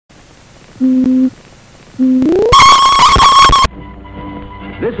This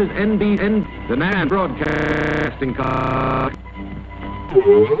is NBC, the NAN Broadcasting Card.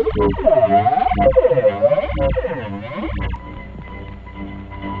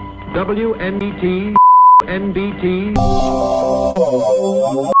 WNBT, NBT.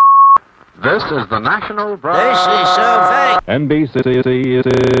 This is the National Broadcasting. This is so fake. NBC.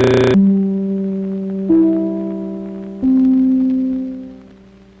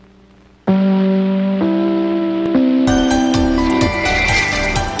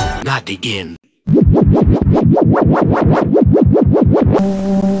 Not the end.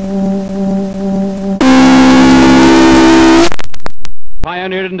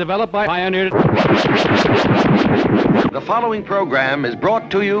 Pioneered and developed by Pioneered. The following program is brought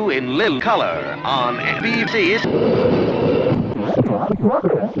to you in living color on NBC.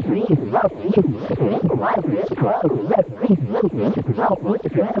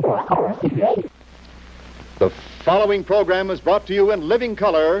 The following program is brought to you in living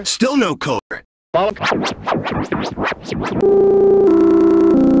color. Still no color.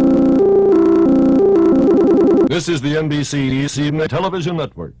 This is the NBC television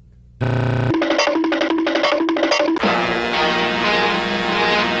network.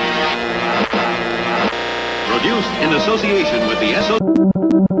 Produced in association with the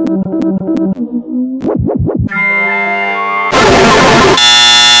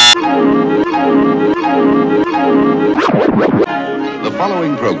The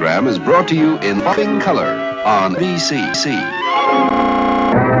following program is brought to you in living color on NBC.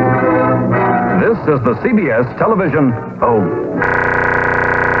 This is the CBS television.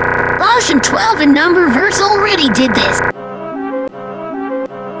 Ocean 12 and Numberverse already did this.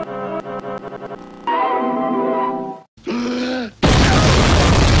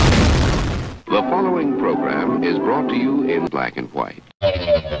 The following program is brought to you in black and white.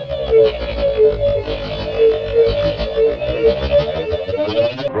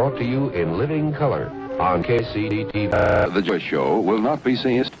 Brought to you in living color on KCTV. The Joy Show will not be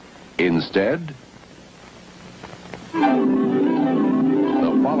seen. Instead,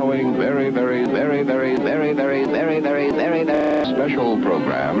 the following very special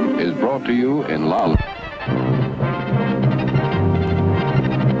program is brought to you in La.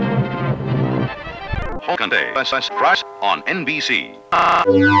 Price on NBC.